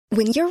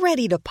When you're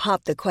ready to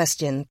pop the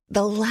question,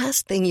 the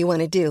last thing you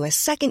want to do is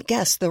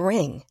second-guess the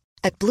ring.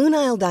 At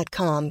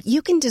BlueNile.com,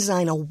 you can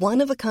design a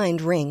one-of-a-kind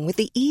ring with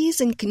the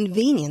ease and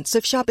convenience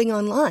of shopping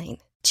online.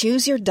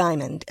 Choose your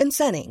diamond and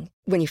setting.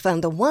 When you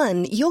find the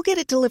one, you'll get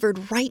it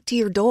delivered right to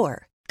your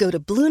door. Go to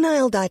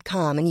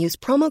BlueNile.com and use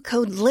promo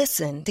code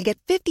LISTEN to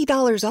get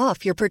 $50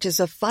 off your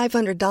purchase of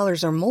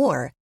 $500 or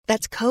more.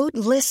 That's code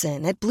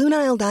LISTEN at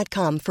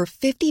BlueNile.com for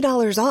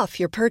 $50 off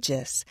your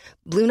purchase.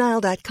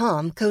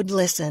 BlueNile.com, code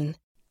LISTEN.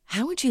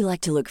 How would you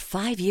like to look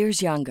 5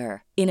 years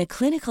younger? In a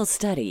clinical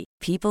study,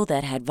 people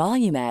that had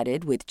volume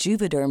added with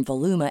Juvederm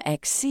Voluma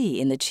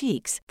XC in the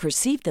cheeks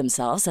perceived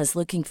themselves as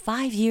looking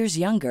 5 years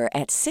younger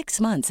at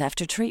 6 months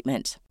after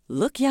treatment.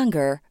 Look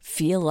younger,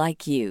 feel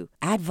like you.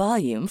 Add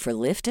volume for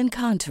lift and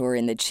contour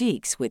in the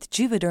cheeks with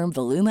Juvederm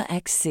Voluma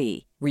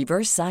XC.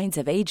 Reverse signs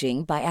of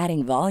aging by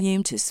adding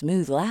volume to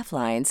smooth laugh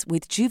lines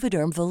with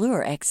Juvederm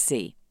Volure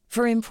XC.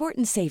 For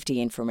important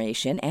safety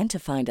information and to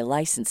find a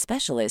licensed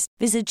specialist,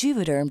 visit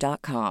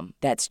Juvederm.com.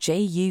 That's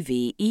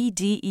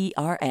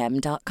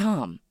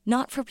JUVEDERM.com.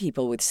 Not for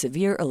people with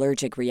severe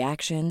allergic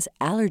reactions,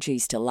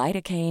 allergies to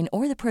lidocaine,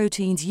 or the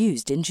proteins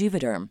used in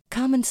Juvederm.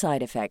 Common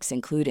side effects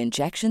include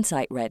injection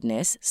site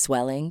redness,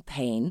 swelling,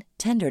 pain,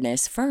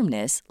 tenderness,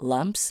 firmness,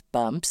 lumps,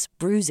 bumps,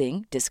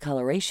 bruising,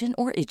 discoloration,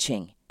 or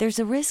itching. There's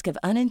a risk of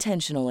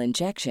unintentional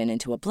injection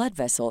into a blood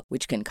vessel,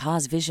 which can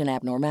cause vision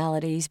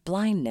abnormalities,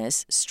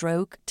 blindness,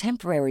 stroke,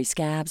 temporary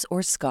scabs,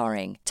 or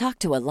scarring. Talk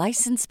to a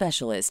licensed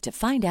specialist to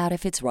find out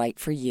if it's right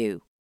for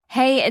you.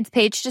 Hey, it's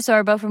Paige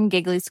DeSorbo from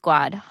Giggly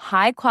Squad.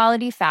 High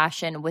quality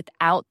fashion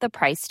without the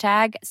price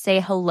tag. Say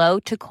hello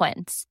to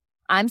Quince.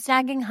 I'm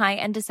snagging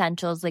high-end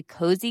essentials like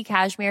cozy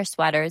cashmere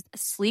sweaters,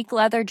 sleek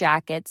leather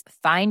jackets,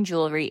 fine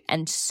jewelry,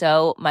 and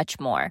so much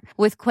more.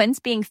 With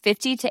Quince being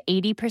 50 to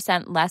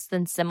 80% less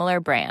than similar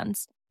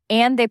brands.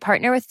 And they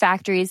partner with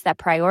factories that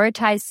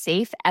prioritize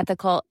safe,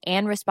 ethical,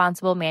 and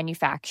responsible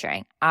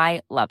manufacturing.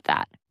 I love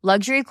that.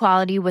 Luxury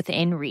quality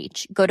within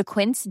reach. Go to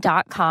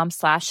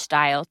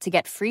quince.com/style to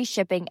get free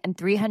shipping and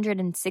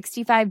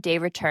 365-day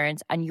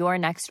returns on your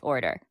next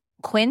order.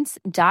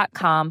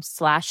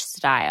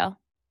 Quince.com/style.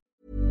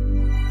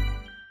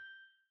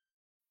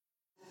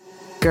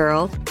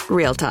 Girl,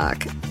 real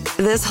talk.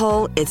 This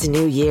whole it's a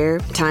new year,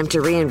 time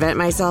to reinvent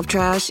myself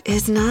trash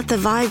is not the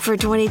vibe for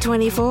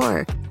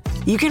 2024.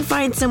 You can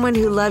find someone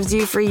who loves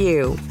you for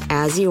you,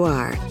 as you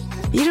are.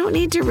 You don't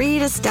need to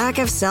read a stack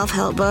of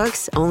self-help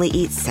books, only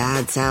eat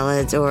sad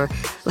salads, or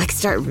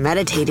start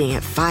meditating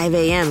at 5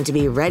 a.m. to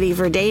be ready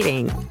for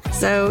dating.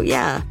 So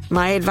yeah,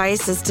 my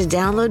advice is to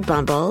download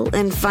Bumble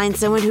and find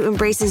someone who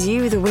embraces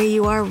you the way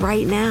you are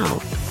right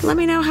now. Let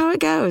me know how it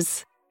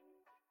goes.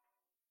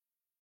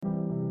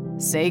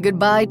 Say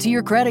goodbye to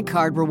your credit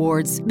card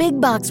rewards. Big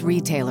box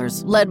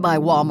retailers, led by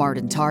Walmart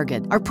and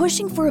Target, are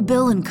pushing for a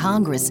bill in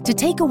Congress to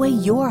take away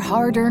your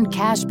hard-earned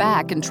cash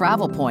back and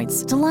travel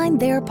points to line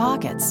their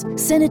pockets.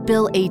 Senate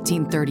Bill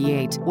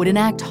 1838 would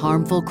enact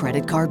harmful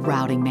credit card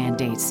routing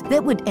mandates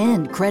that would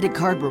end credit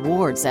card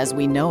rewards as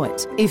we know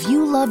it. If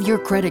you love your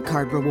credit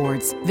card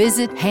rewards,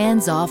 visit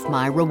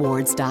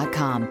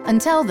handsoffmyrewards.com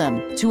and tell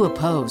them to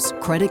oppose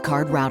credit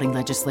card routing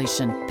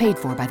legislation paid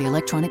for by the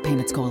Electronic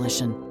Payments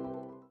Coalition.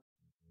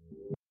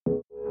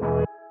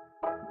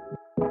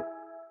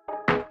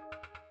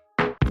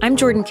 I'm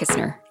Jordan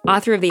Kistner,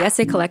 author of the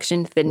essay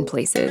collection Thin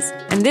Places,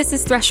 and this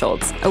is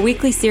Thresholds, a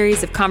weekly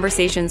series of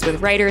conversations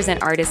with writers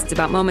and artists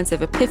about moments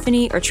of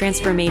epiphany or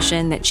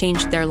transformation that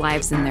changed their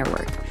lives and their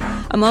work.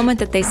 A moment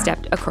that they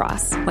stepped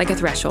across, like a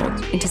threshold,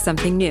 into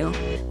something new,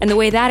 and the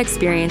way that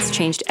experience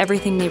changed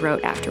everything they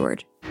wrote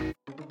afterward.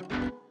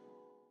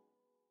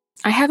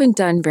 I haven't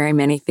done very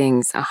many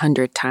things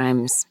 100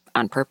 times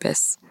on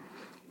purpose.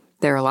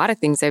 There are a lot of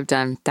things I've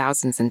done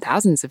thousands and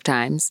thousands of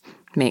times.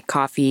 Make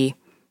coffee,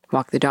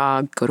 walk the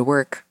dog, go to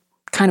work,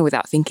 kind of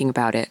without thinking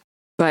about it.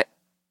 But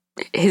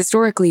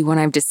historically, when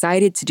I've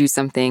decided to do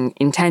something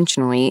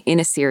intentionally in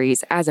a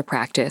series as a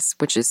practice,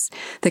 which is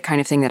the kind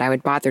of thing that I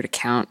would bother to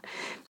count,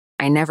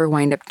 I never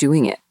wind up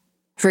doing it.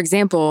 For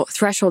example,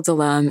 Thresholds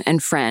alum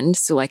and friend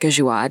Suleika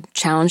Jouad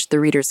challenged the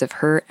readers of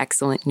her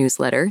excellent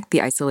newsletter,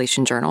 The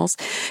Isolation Journals,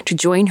 to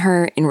join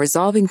her in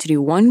resolving to do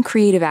one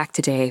creative act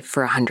a day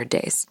for 100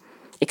 days.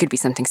 It could be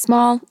something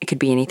small, it could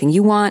be anything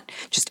you want,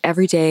 just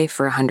every day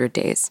for 100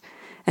 days.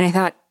 And I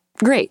thought,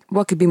 great,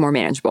 what could be more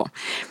manageable?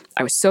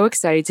 I was so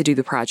excited to do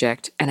the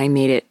project, and I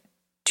made it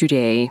to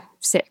day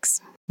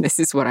 6. This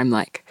is what I'm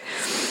like.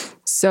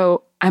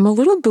 So I'm a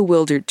little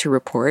bewildered to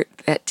report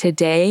that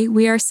today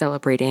we are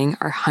celebrating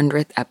our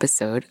 100th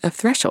episode of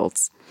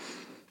Thresholds.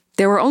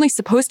 There were only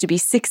supposed to be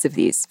 6 of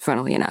these,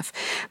 funnily enough.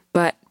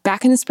 But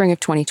back in the spring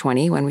of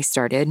 2020, when we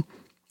started,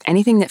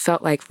 anything that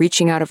felt like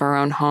reaching out of our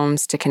own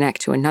homes to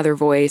connect to another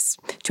voice,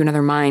 to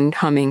another mind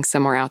humming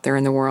somewhere out there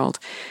in the world,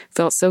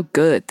 felt so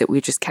good that we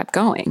just kept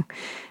going.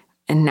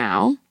 And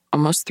now,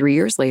 almost 3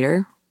 years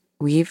later,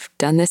 we've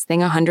done this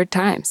thing 100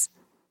 times.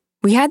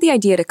 We had the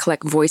idea to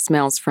collect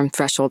voicemails from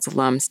Thresholds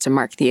alums to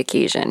mark the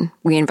occasion.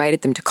 We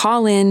invited them to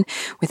call in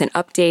with an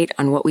update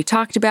on what we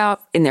talked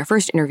about in their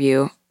first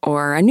interview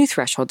or a new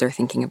threshold they're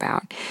thinking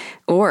about,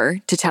 or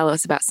to tell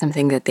us about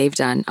something that they've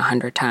done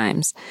 100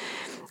 times.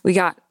 We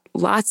got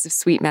lots of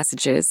sweet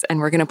messages, and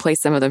we're going to play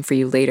some of them for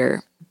you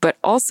later, but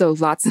also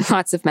lots and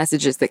lots of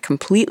messages that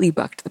completely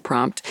bucked the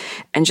prompt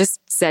and just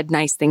said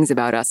nice things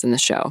about us in the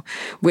show,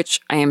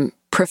 which I am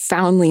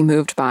profoundly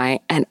moved by.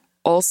 And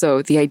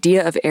also, the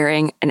idea of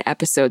airing an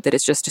episode that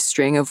is just a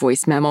string of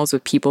voice memos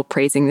with people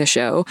praising the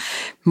show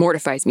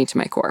mortifies me to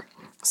my core.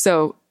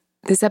 So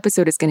this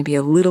episode is going to be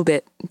a little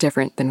bit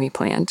different than we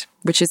planned,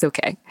 which is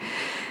okay.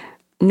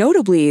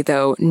 Notably,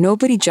 though,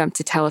 nobody jumped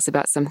to tell us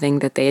about something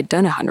that they had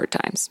done 100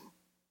 times,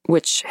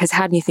 which has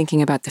had me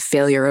thinking about the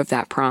failure of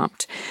that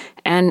prompt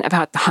and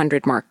about the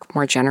 100 mark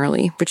more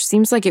generally, which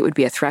seems like it would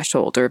be a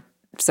threshold or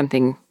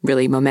something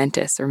really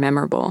momentous or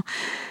memorable.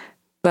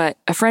 But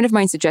a friend of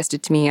mine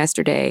suggested to me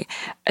yesterday,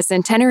 a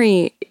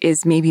centenary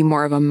is maybe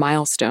more of a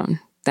milestone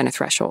than a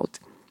threshold.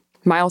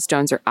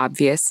 Milestones are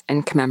obvious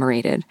and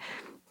commemorated.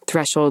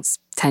 Thresholds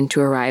tend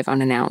to arrive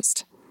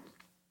unannounced.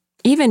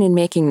 Even in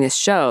making this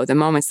show, the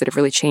moments that have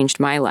really changed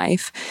my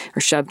life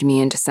or shoved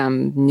me into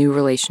some new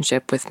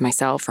relationship with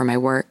myself or my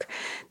work,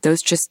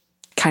 those just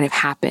kind of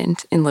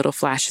happened in little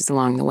flashes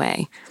along the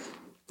way.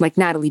 Like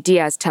Natalie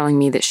Diaz telling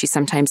me that she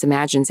sometimes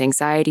imagines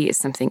anxiety as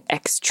something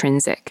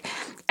extrinsic,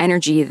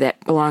 energy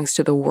that belongs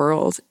to the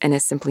world and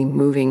is simply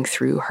moving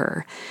through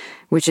her,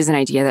 which is an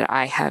idea that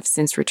I have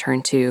since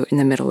returned to in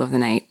the middle of the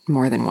night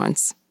more than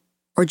once.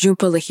 Or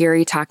Jhumpa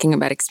Lahiri talking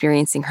about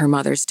experiencing her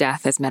mother's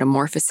death as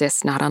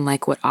metamorphosis, not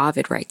unlike what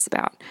Ovid writes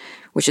about,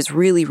 which has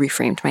really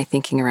reframed my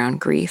thinking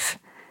around grief.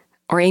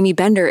 Or Amy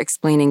Bender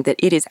explaining that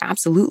it is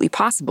absolutely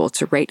possible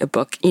to write a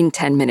book in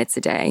 10 minutes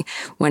a day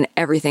when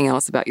everything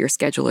else about your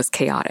schedule is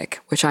chaotic,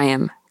 which I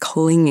am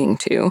clinging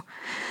to.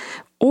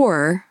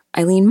 Or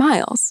Eileen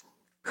Myles,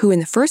 who in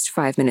the first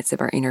 5 minutes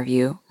of our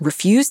interview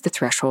refused the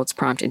thresholds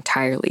prompt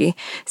entirely,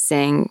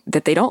 saying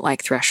that they don't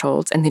like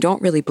thresholds and they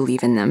don't really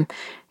believe in them,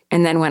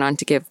 and then went on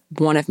to give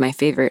one of my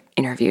favorite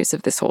interviews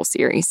of this whole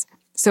series.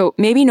 So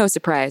maybe no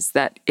surprise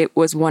that it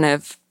was one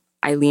of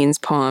Eileen's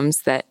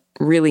poems that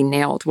really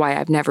nailed why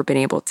I've never been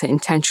able to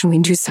intentionally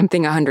do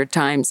something 100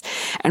 times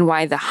and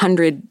why the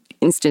 100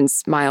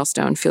 instance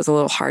milestone feels a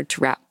little hard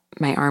to wrap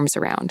my arms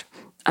around.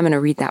 I'm going to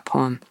read that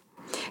poem.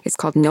 It's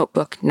called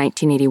Notebook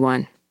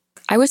 1981.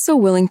 I was so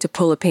willing to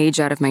pull a page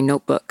out of my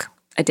notebook,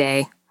 a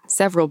day,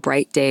 several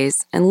bright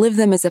days, and live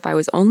them as if I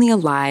was only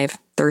alive,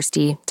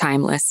 thirsty,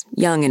 timeless,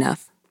 young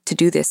enough to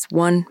do this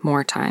one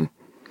more time.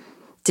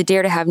 To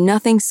dare to have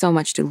nothing so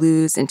much to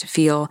lose and to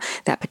feel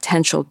that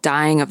potential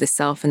dying of the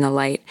self in the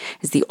light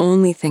is the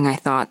only thing I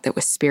thought that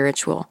was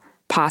spiritual,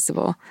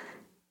 possible.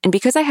 And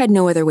because I had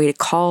no other way to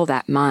call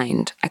that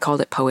mind, I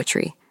called it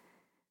poetry.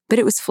 But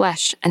it was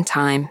flesh and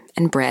time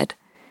and bread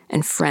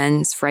and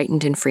friends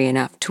frightened and free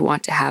enough to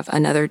want to have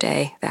another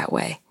day that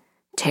way,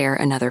 tear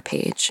another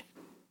page.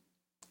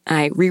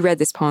 I reread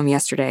this poem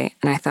yesterday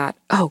and I thought,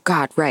 oh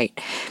God, right.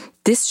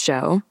 This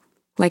show,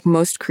 like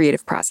most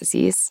creative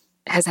processes,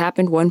 has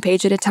happened one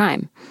page at a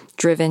time,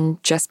 driven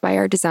just by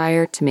our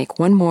desire to make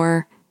one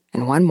more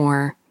and one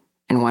more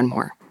and one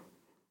more.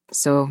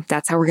 So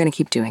that's how we're going to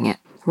keep doing it.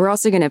 We're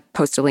also going to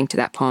post a link to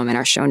that poem in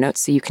our show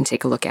notes so you can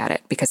take a look at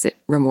it because it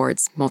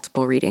rewards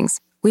multiple readings.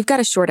 We've got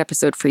a short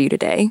episode for you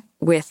today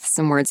with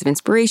some words of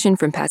inspiration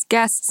from past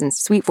guests and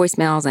sweet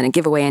voicemails and a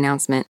giveaway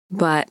announcement.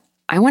 But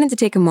I wanted to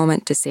take a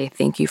moment to say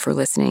thank you for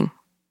listening.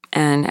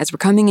 And as we're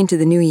coming into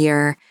the new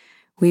year,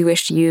 we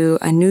wish you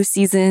a new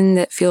season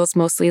that feels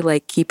mostly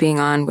like keeping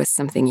on with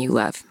something you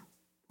love,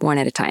 one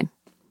at a time.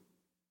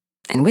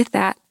 And with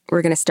that,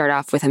 we're going to start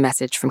off with a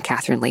message from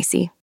Catherine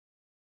Lacey.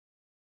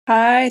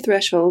 Hi,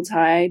 Thresholds.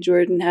 Hi,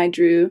 Jordan. Hi,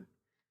 Drew.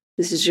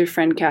 This is your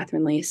friend,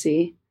 Catherine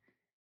Lacey.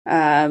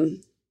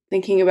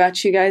 Thinking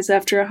about you guys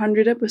after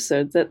 100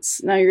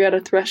 episodes. Now you're at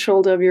a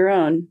threshold of your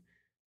own.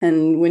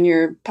 And when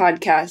your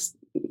podcast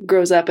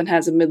grows up and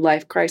has a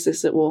midlife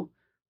crisis, it will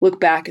look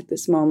back at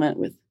this moment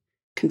with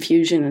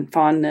confusion and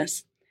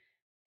fondness.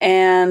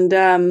 And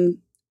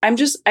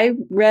I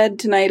read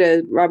tonight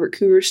a Robert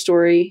Coover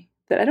story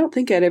that I don't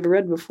think I'd ever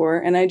read before,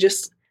 and I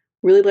just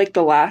really liked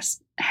the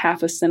last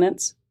half a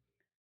sentence.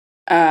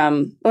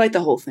 I like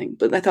the whole thing,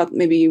 but I thought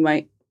maybe you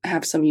might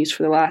have some use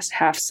for the last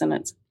half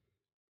sentence.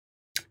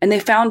 And they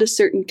found a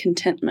certain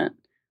contentment,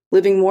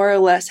 living more or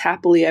less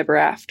happily ever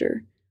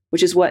after,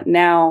 which is what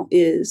now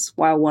is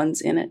while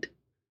one's in it.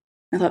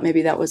 I thought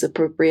maybe that was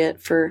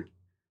appropriate for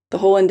the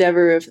whole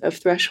endeavor of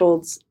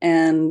Thresholds,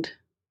 and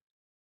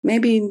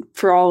maybe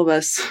for all of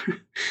us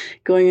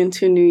going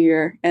into a new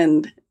year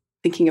and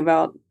thinking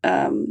about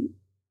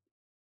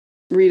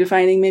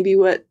redefining maybe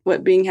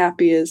what being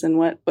happy is and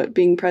what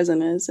being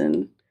present is,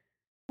 and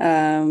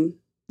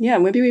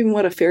maybe even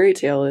what a fairy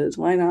tale is.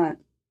 Why not?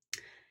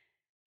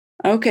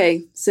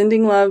 Okay,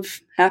 sending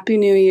love. Happy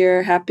New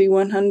Year. Happy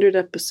 100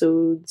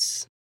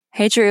 episodes.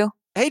 Hey, Drew.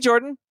 Hey,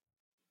 Jordan.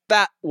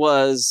 That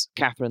was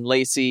Catherine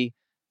Lacey,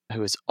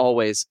 who is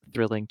always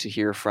thrilling to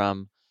hear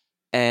from.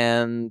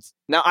 And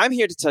now I'm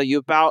here to tell you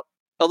about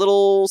a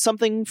little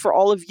something for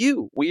all of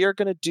you. We are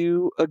going to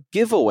do a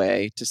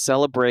giveaway to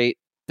celebrate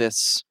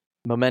this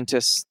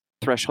momentous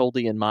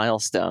thresholdian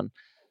milestone.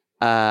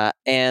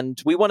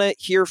 And we want to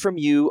hear from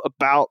you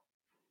about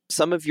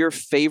some of your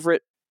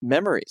favorite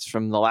memories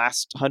from the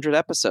last 100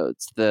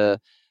 episodes, the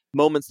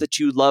moments that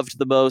you loved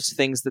the most,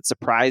 things that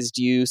surprised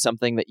you,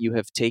 something that you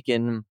have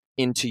taken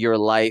into your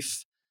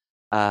life.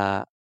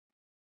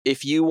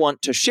 If you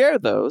want to share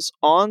those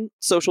on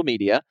social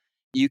media,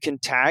 you can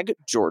tag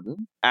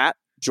Jordan at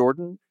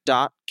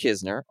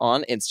jordan.kisner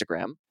on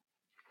Instagram.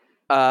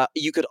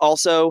 You could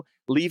also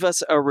leave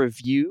us a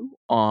review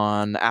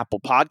on Apple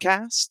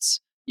Podcasts.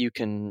 You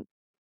can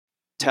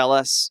tell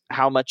us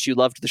how much you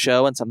loved the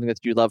show and something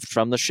that you loved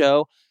from the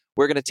show.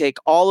 We're going to take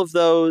all of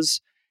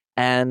those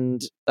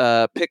and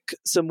pick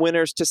some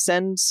winners to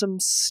send some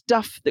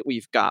stuff that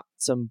we've got.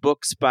 Some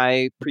books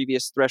by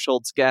previous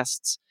Thresholds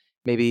guests,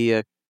 maybe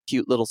a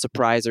cute little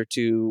surprise or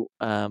two,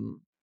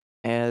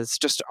 as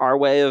just our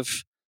way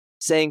of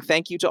saying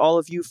thank you to all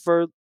of you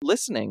for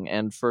listening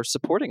and for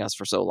supporting us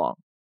for so long.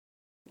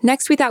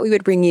 Next, we thought we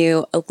would bring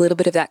you a little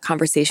bit of that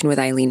conversation with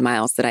Eileen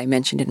Myles that I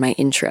mentioned in my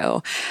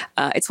intro.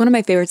 It's one of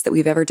my favorites that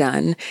we've ever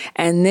done.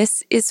 And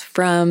this is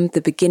from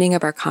the beginning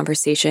of our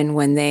conversation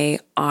when they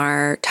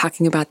are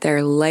talking about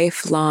their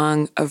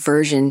lifelong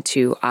aversion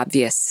to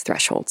obvious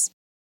thresholds.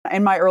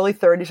 In my early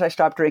 30s, I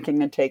stopped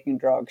drinking and taking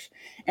drugs.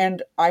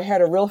 And I had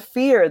a real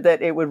fear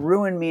that it would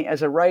ruin me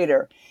as a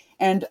writer.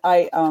 And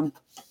I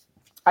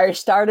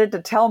started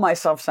to tell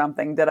myself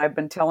something that I've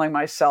been telling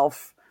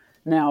myself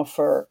now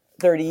for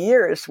 30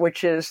 years,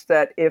 which is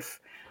that if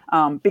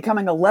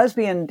becoming a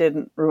lesbian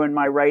didn't ruin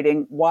my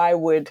writing, why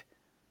would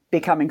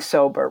becoming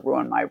sober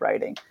ruin my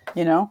writing?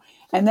 You know?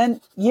 And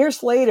then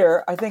years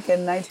later, I think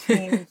in I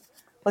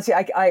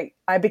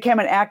became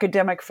an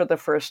academic for the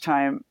first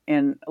time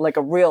I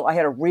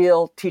had a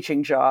real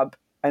teaching job,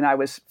 and I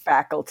was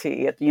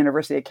faculty at the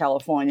University of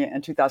California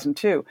in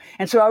 2002.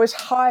 And so I was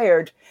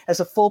hired as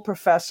a full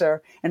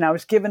professor, and I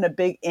was given a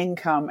big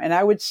income. And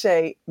I would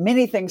say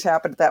many things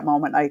happened at that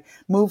moment. I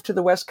moved to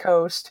the West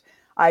Coast.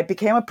 I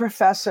became a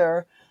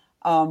professor,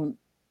 and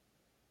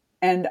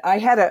I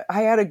had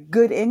a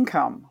good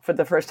income for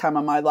the first time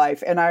in my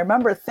life. And I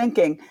remember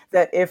thinking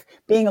that if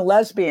being a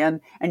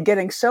lesbian and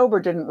getting sober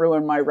didn't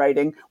ruin my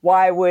writing,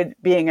 why would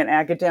being an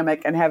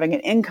academic and having an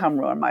income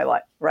ruin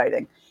my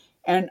writing?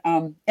 And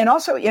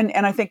also,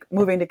 and I think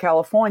moving to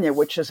California,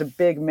 which is a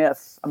big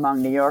myth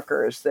among New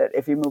Yorkers, that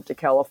if you move to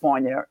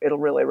California, it'll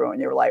really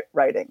ruin your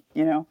writing,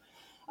 you know?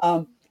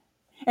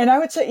 And I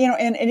would say, you know,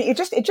 and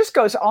it just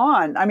goes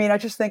on. I mean, I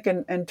just think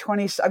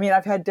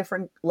I've had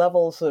different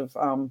levels of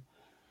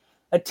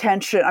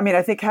attention. I mean,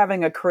 I think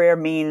having a career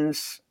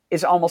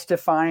is almost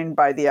defined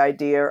by the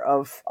idea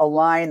of a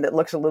line that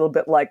looks a little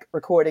bit like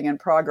recording in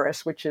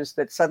progress, which is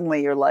that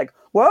suddenly you're like,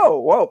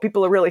 whoa,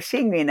 people are really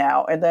seeing me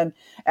now. And then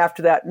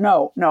after that,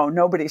 no,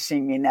 nobody's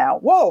seeing me now.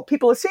 Whoa,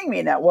 people are seeing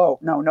me now. Whoa,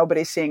 no,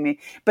 nobody's seeing me.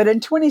 But in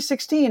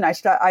 2016,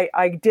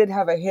 I did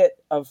have a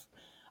hit of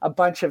a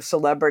bunch of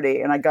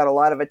celebrity, and I got a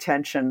lot of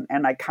attention.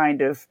 And I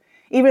kind of,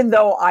 even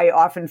though I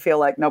often feel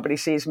like nobody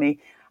sees me,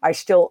 I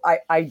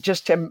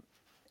just am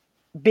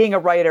being a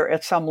writer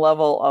at some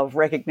level of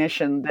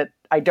recognition that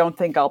I don't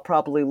think I'll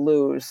probably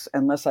lose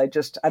unless I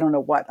don't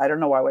know what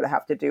I would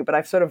have to do. But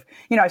I sort of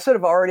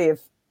already have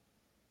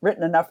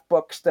written enough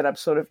books that I'm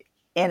sort of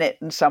in it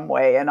in some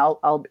way. And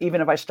I'll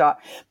even if I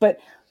stop, but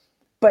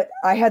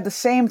I had the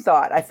same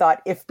thought. I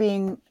thought if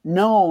being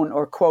known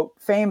or quote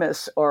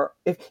famous, or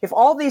if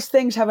all these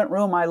things haven't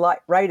ruined my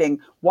writing,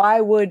 why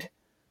would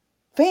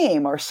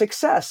fame or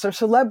success or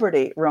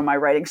celebrity ruin my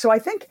writing? So I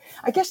think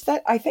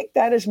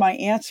that is my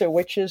answer,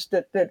 which is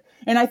that,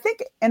 and I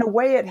think in a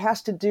way it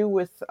has to do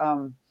with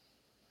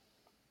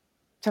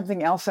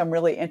something else I'm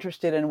really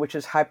interested in, which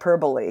is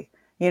hyperbole.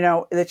 You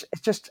know, it's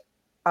just,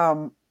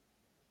 I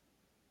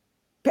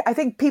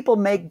think people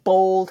make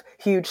bold,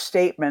 huge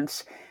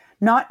statements,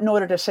 not in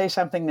order to say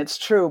something that's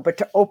true, but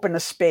to open a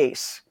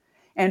space.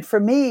 And for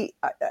me,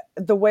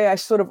 the way I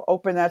sort of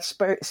open that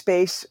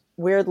space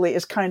weirdly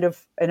is kind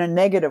of in a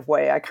negative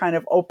way. I kind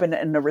of open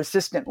it in a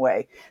resistant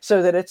way,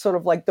 so that it's sort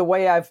of like the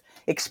way I've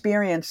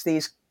experienced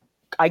these,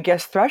 I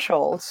guess,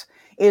 thresholds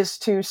is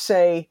to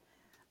say,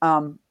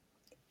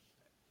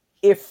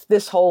 if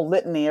this whole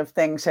litany of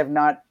things have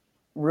not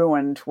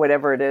ruined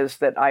whatever it is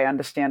that I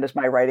understand as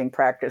my writing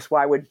practice,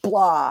 why would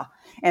blah?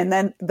 And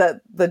then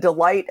the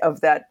delight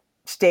of that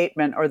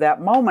statement or that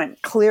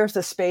moment clears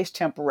the space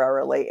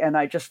temporarily. And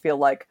I just feel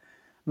like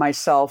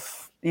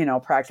myself, you know,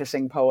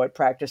 practicing poet,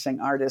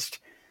 practicing artist,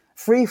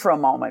 free for a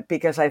moment,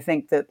 because I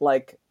think that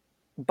like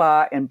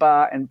Ba and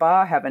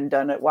Ba haven't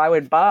done it. Why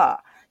would Ba,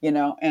 you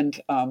know? And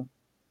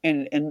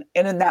in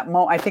that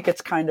moment, I think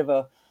it's kind of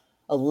a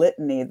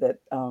litany that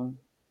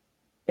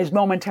is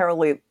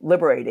momentarily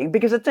liberating,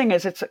 because the thing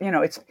is,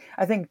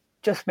 I think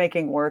just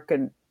making work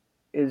and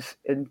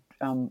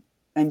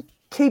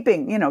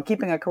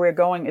keeping a career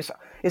going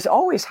is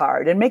always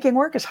hard, and making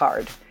work is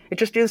hard. It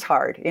just is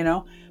hard, you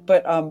know.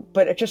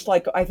 But it's just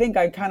like, I think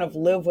I kind of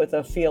live with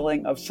a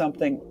feeling of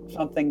something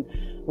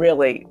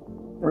really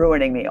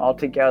ruining me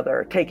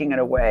altogether, taking it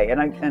away,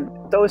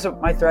 and those are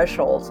my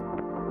thresholds.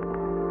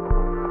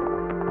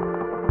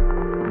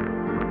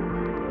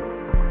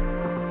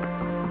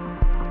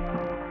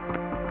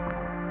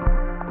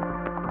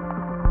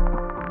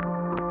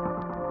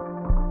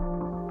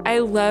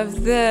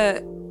 love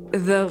the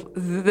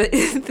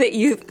that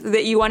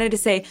you wanted to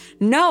say,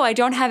 no, I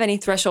don't have any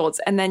thresholds,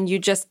 and then you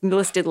just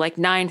listed like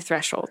 9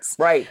 thresholds.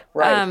 Right.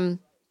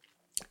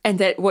 And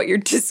that what you're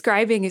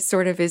describing is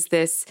sort of is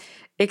this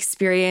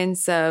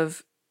experience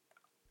of,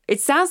 it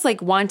sounds like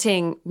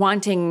wanting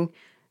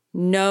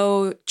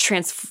no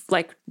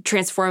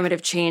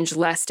transformative change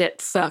lest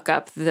it fuck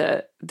up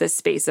the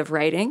space of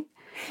writing.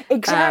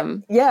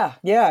 Exactly. Yeah.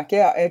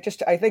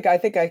 I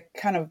think I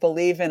kind of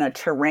believe in a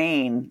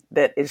terrain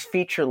that is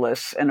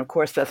featureless, and of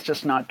course that's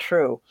just not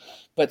true.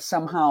 But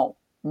somehow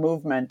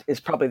movement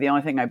is probably the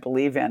only thing I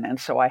believe in, and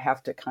so I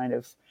have to kind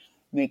of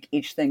make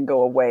each thing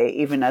go away,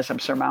 even as I'm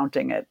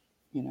surmounting it.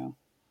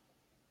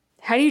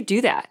 How do you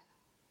do that?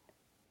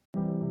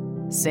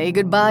 Say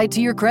goodbye to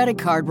your credit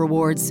card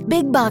rewards.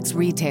 Big box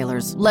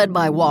retailers, led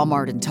by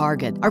Walmart and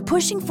Target, are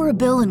pushing for a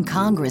bill in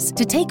Congress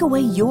to take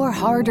away your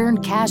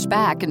hard-earned cash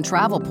back and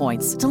travel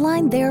points to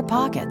line their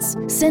pockets.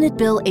 Senate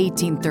Bill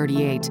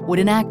 1838 would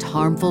enact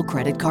harmful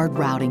credit card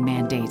routing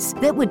mandates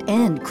that would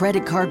end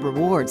credit card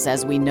rewards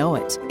as we know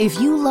it. If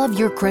you love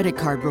your credit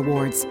card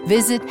rewards,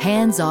 visit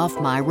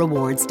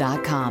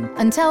handsoffmyrewards.com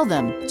and tell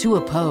them to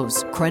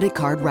oppose credit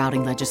card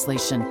routing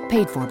legislation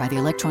paid for by the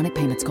Electronic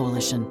Payments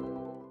Coalition.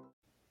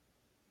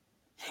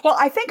 Well,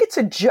 I think it's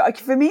a joke.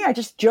 For me,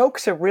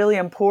 jokes are really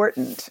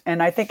important.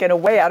 And I think in a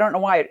way, I don't know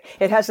why,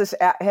 it has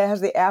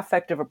the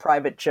affect of a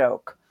private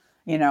joke,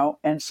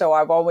 And so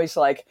I've always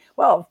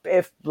well,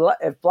 if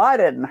blah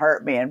didn't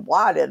hurt me and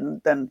blah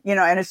didn't, then,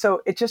 and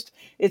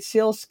it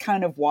feels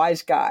kind of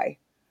wise guy,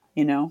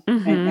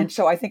 Mm-hmm. And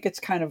so I think it's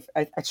kind of,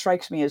 it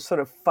strikes me as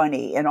sort of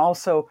funny. And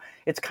also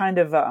it's kind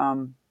of,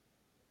 I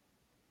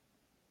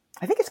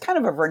think it's kind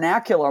of a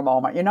vernacular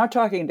moment. You're not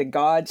talking to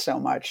God so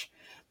much,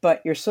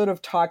 but you're sort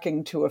of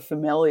talking to a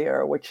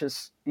familiar, which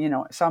is,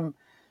 some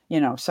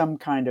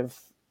kind of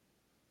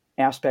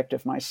aspect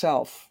of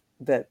myself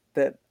that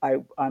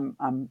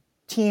I'm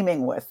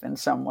teaming with in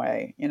some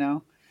way,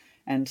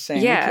 and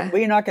saying,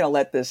 we're not going to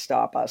let this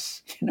stop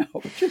us,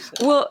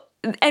 Well,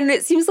 and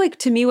it seems like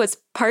to me, what's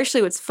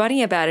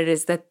funny about it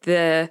is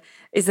that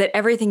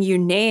everything you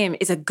name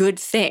is a good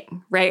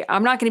thing, right?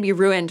 I'm not going to be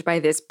ruined by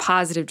this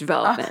positive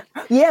development.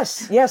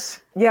 Yes.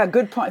 Yeah.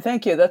 Good point.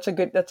 Thank you. That's a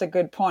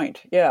good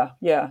point. Yeah.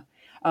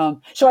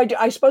 So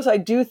I suppose I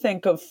do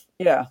think of,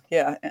 yeah.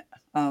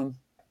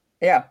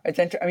 It's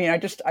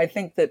interesting. I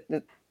think that,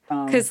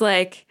 because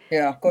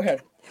yeah, go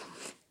ahead.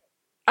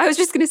 I was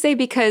just going to say,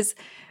 because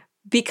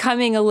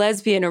becoming a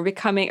lesbian or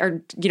coming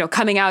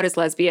out as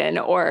lesbian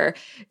or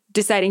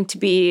deciding to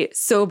be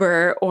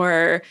sober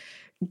or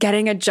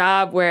getting a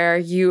job where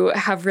you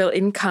have real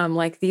income,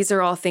 these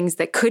are all things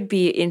that could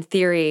be in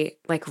theory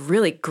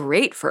really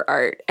great for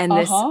art. And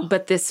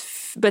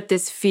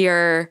this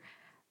fear,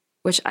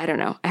 which I don't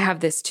know, I have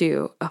this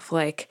too, of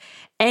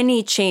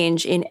any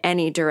change in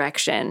any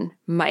direction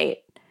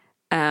might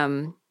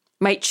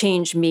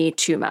change me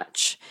too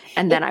much,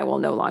 and then I will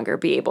no longer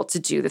be able to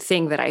do the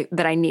thing that I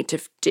need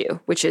to do,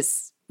 which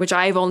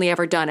I've only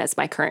ever done as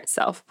my current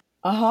self.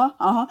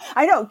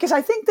 I know, because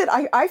I think that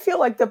I feel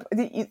like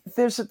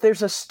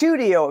there's a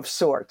studio of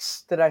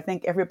sorts that I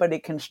think everybody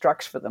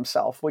constructs for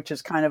themselves, which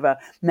is kind of a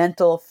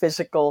mental,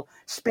 physical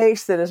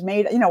space that is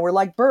made. We're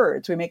like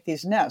birds; we make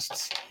these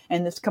nests,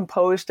 and it's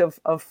composed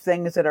of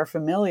things that are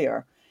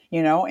familiar.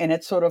 And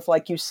it's sort of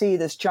like you see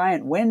this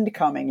giant wind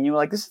coming, and you're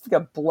like, this is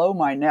going to blow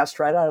my nest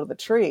right out of the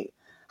tree.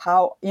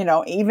 How,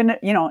 even,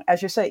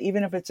 as you say,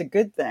 even if it's a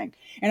good thing.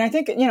 And I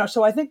think,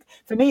 so I think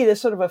for me,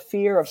 there's sort of a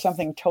fear of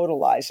something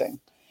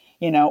totalizing,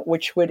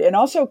 which would, and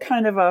also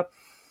kind of a,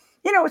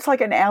 it's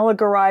like an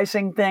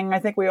allegorizing thing. I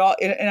think we all,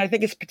 and I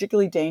think it's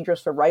particularly dangerous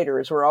for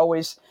writers. We're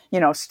always,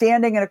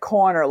 standing in a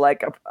corner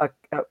like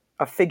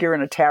a figure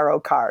in a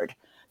tarot card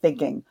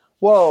thinking,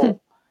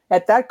 whoa,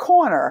 at that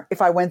corner,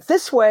 if I went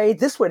this way,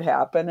 this would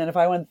happen. And if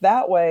I went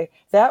that way,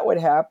 that would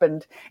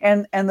happen.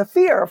 And the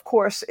fear, of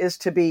course, is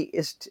to be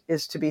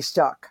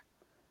stuck,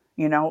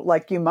 you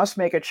must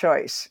make a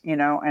choice,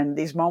 and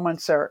these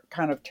moments are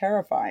kind of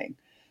terrifying,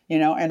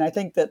 and I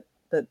think that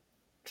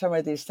some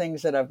of these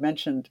things that I've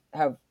mentioned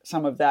have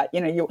some of that,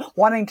 you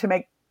wanting to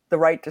make the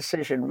right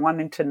decision,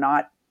 wanting to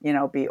not,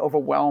 be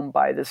overwhelmed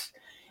by this,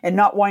 and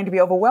not wanting to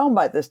be overwhelmed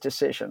by this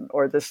decision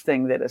or this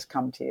thing that has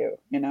come to you,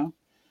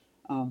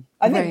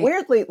 I think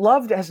weirdly,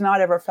 love has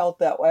not ever felt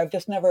that way. I've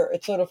just never,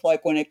 it's sort of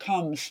like when it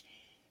comes,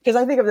 because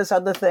I think of this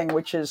other thing,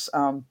 which is,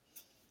 I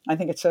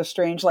think it's so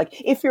strange.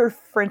 If you're,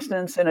 for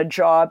instance, in a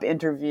job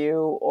interview,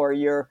 or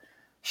you're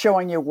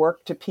showing your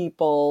work to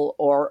people,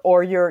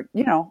 or you're,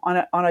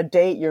 on a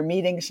date, you're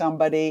meeting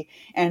somebody,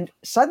 and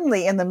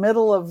suddenly in the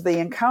middle of the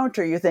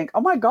encounter, you think, oh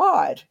my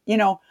God,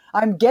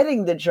 I'm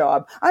getting the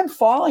job. I'm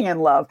falling in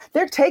love.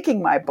 They're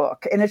taking my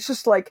book. And it's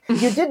just like,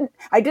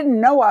 I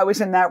didn't know I was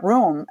in that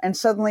room, and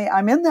suddenly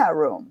I'm in that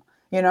room,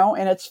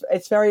 and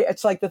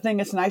it's like the thing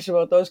that's nice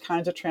about those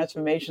kinds of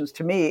transformations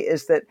to me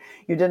is that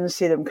you didn't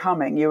see them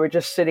coming. You were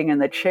just sitting in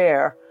the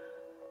chair,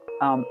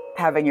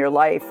 having your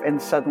life, and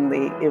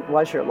suddenly it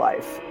was your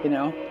life,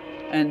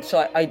 And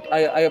so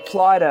I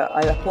applaud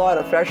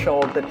a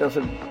threshold that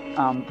doesn't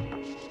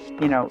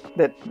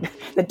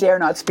that dare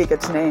not speak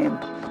its name.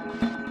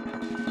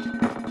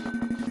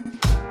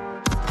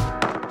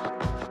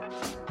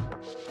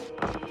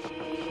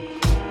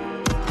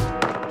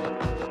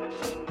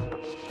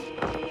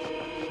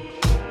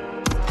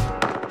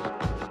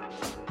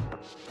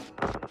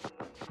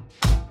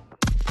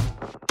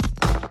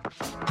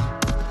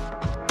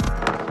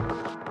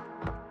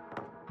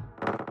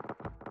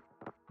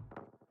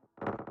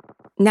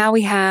 Now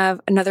we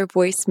have another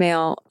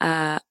voicemail.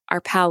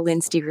 Our pal Lynn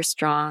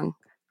Steger-Strong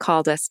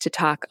called us to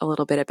talk a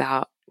little bit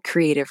about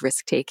creative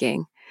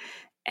risk-taking.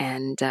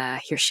 And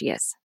here she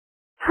is.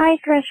 Hi,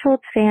 Threshold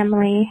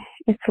family.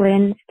 It's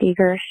Lynn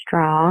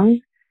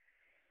Steger-Strong.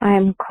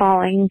 I'm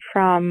calling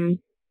from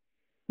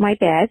my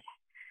bed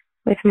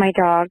with my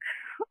dog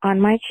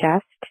on my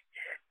chest,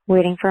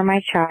 waiting for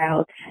my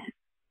child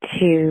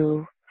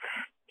to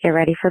get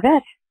ready for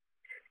bed.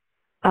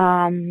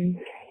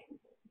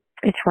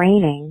 It's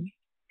raining.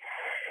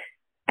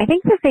 I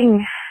think the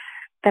thing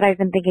that I've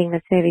been thinking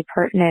that's maybe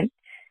pertinent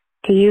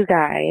to you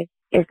guys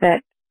is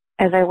that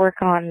as I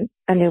work on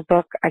a new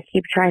book, I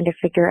keep trying to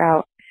figure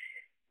out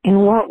in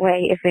what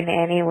way, if in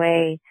any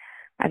way,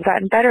 I've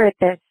gotten better at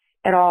this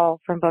at all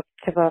from book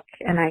to book.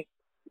 And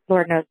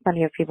Lord knows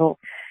plenty of people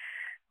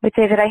would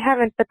say that I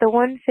haven't. But the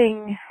one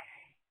thing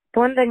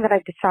that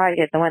I've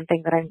decided, the one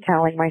thing that I'm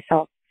telling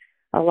myself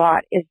a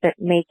lot is that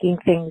making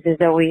things is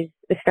always,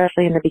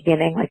 especially in the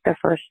beginning, like the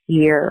first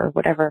year or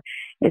whatever,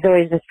 is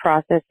always this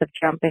process of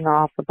jumping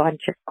off a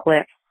bunch of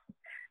cliffs.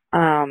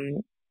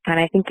 And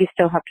I think you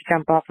still have to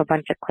jump off a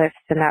bunch of cliffs,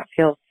 and that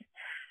feels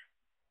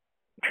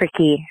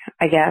tricky,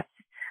 I guess.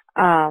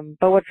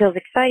 But what feels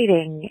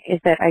exciting is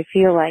that I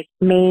feel like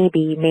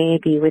maybe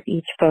with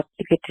each book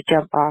you get to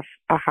jump off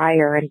a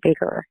higher and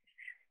bigger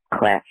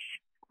cliff.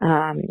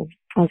 And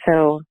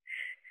so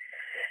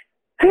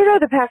I don't know,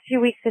 the past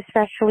few weeks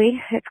especially,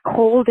 it's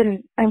cold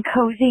and I'm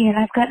cozy and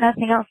I've got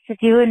nothing else to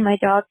do and my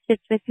dog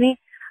sits with me.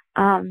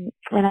 And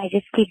I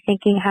just keep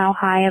thinking, how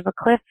high of a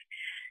cliff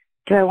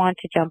do I want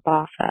to jump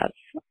off of?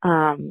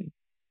 And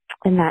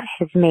that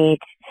has made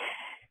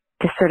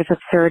this sort of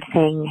absurd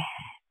thing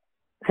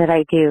that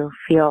I do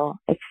feel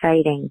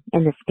exciting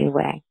in this new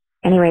way.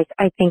 Anyways,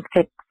 I think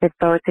that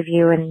both of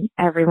you and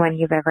everyone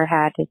you've ever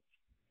had is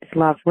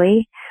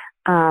lovely.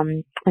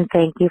 And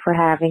thank you for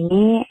having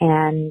me,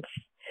 and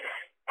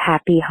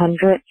happy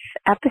 100th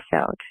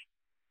episode.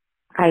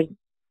 I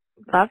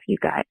love you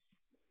guys.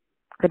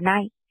 Good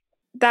night.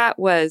 That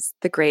was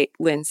the great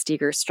Lynn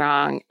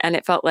Steger-Strong, and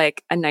it felt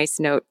like a nice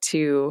note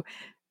to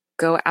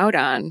go out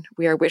on.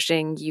 We are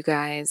wishing you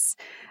guys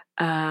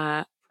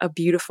a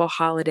beautiful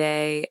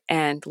holiday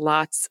and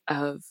lots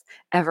of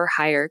ever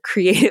higher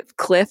creative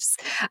cliffs,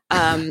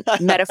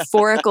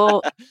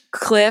 metaphorical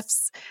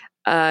cliffs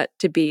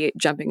to be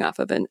jumping off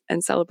of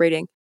and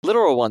celebrating.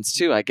 Literal ones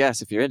too, I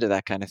guess, if you're into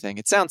that kind of thing.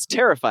 It sounds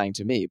terrifying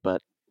to me,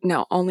 but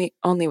no, only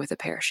with a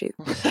parachute.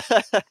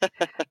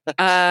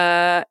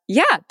 Yeah,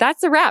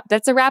 that's a wrap.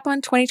 That's a wrap on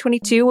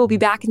 2022. We'll be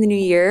back in the new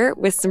year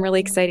with some really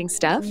exciting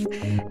stuff.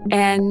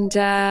 And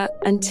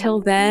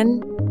until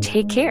then,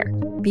 take care.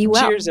 Be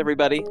well. Cheers,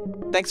 everybody.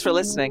 Thanks for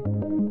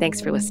listening. Thanks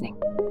for listening.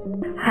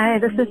 Hi,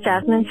 this is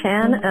Jasmine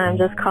Chan, and I'm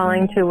just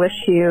calling to wish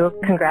you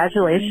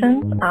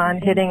congratulations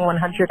on hitting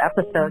 100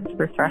 episodes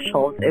for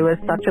Threshold. It was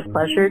such a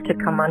pleasure to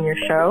come on your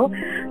show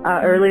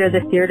earlier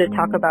this year to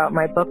talk about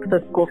my book,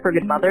 The School for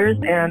Good Mothers,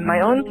 and my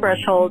own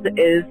threshold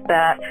is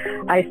that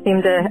I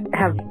seem to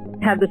have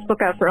had this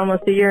book out for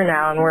almost a year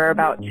now, and we're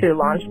about to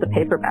launch the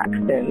paperback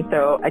soon,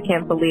 so I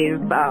can't believe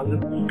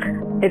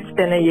it's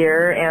been a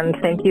year, and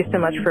thank you so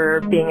much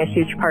for being a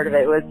huge part of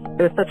it. It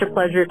was such a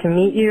pleasure to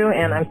meet you,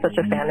 and I'm such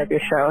a fan of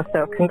your show.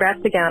 So congrats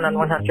again on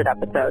 100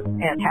 episodes,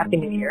 and Happy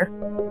New Year.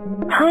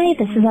 Hi,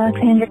 this is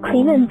Alexandra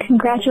Kleeman.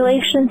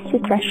 Congratulations to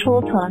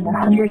Threshold on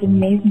 100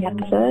 amazing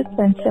episodes.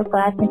 I'm so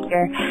glad that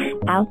you're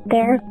out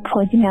there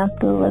pointing out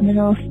the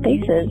liminal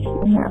spaces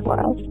in our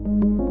world.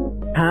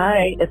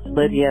 Hi, it's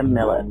Lydia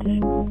Millett.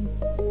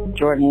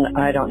 Jordan,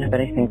 I don't have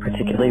anything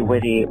particularly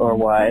witty or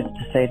wise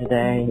to say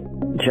today,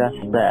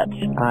 just that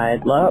I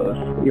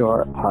love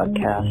your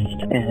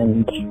podcast,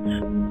 and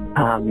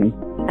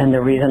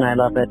the reason I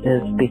love it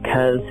is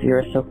because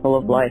you're so full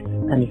of life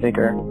and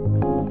vigor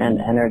and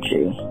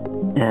energy,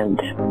 and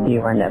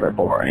you are never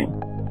boring.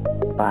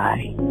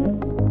 Bye.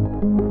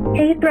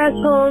 Hey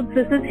Thresholds,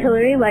 this is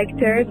Hillary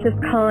Leichter, just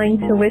calling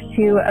to wish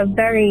you a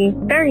very,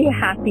 very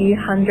happy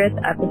 100th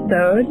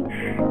episode.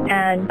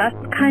 And that's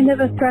kind of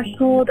a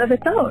threshold of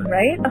its own,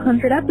 right?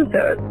 100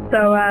 episodes.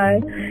 So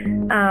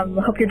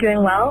hope you're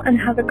doing well and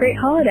have a great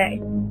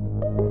holiday.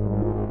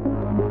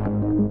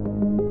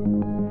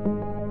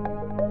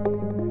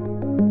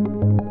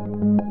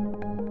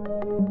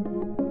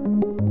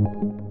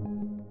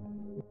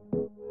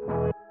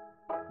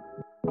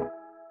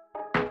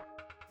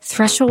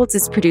 Thresholds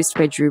is produced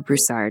by Drew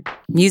Broussard.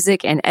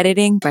 Music and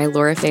editing by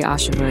Laura Faye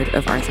Ashawood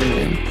of Arthur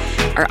Moon.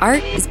 Our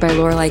art is by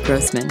Lorelei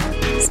Grossman.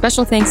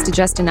 Special thanks to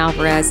Justin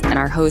Alvarez and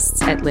our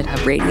hosts at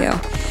LitHub Radio.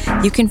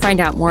 You can find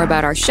out more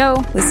about our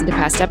show, listen to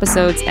past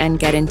episodes, and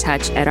get in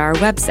touch at our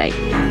website,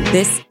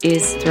 This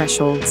is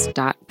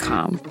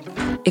Thresholds.com.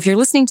 If you're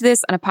listening to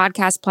this on a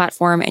podcast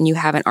platform and you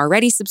haven't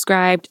already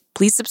subscribed,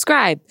 please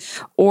subscribe.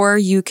 Or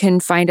you can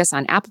find us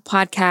on Apple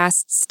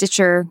Podcasts,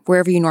 Stitcher,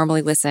 wherever you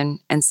normally listen,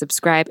 and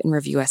subscribe and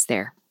review us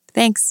there.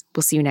 Thanks.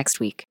 We'll see you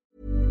next week.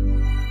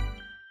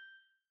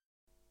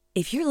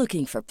 If you're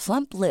looking for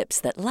plump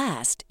lips that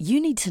last, you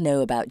need to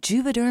know about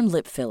Juvederm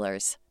lip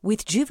fillers.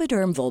 With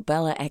Juvederm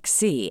Volbella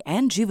XC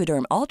and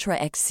Juvederm Ultra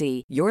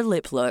XC, your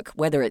lip look,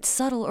 whether it's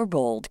subtle or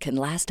bold, can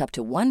last up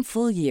to 1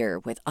 full year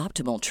with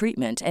optimal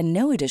treatment and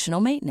no additional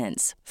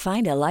maintenance.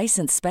 Find a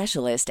licensed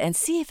specialist and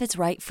see if it's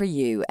right for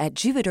you at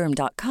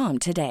Juvederm.com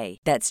today.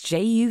 That's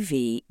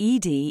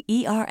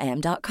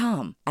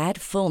JUVEDERM.com.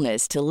 Add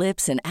fullness to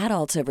lips in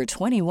adults over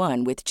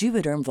 21 with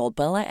Juvederm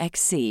Volbella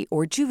XC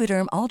or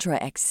Juvederm Ultra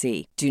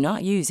XC. Do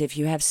not use if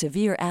you have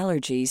severe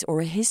allergies or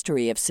a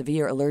history of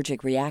severe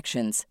allergic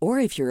reactions, or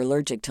if you're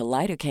allergic to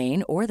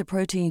lidocaine or the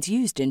proteins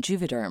used in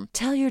Juvederm.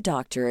 Tell your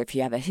doctor if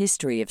you have a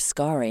history of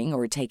scarring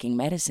or taking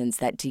medicines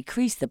that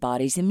decrease the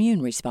body's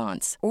immune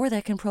response or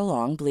that can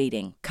prolong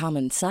bleeding.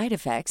 Common side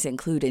effects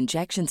include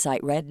injection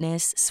site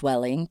redness,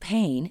 swelling,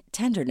 pain,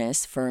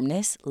 tenderness,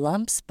 firmness,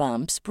 lumps,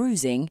 bumps,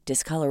 bruising,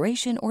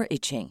 discoloration, or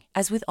itching.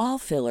 As with all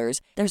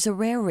fillers, there's a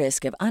rare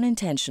risk of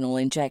unintentional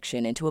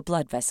injection into a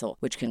blood vessel,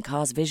 which can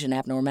cause vision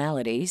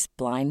abnormalities,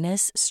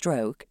 blindness,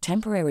 stroke,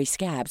 temporary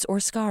scabs,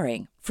 or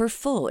scarring. For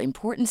full,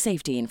 important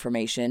safety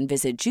information,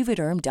 visit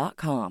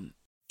Juvederm.com.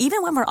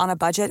 Even when we're on a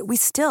budget, we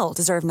still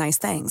deserve nice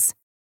things.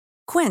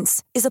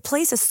 Quince is a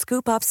place to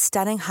scoop up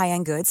stunning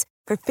high-end goods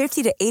for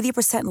 50 to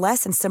 80%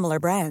 less than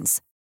similar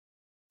brands.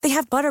 They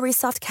have buttery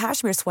soft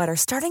cashmere sweaters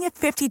starting at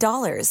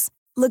 $50,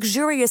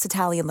 luxurious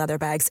Italian leather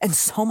bags, and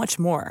so much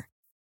more.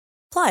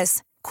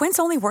 Plus, Quince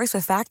only works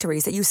with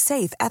factories that use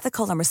safe,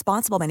 ethical, and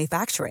responsible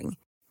manufacturing.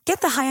 Get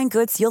the high-end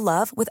goods you'll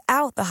love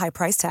without the high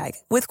price tag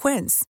with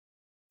Quince.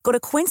 Go to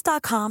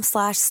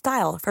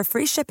quince.com/style for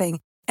free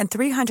shipping and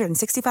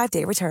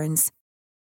 365-day returns.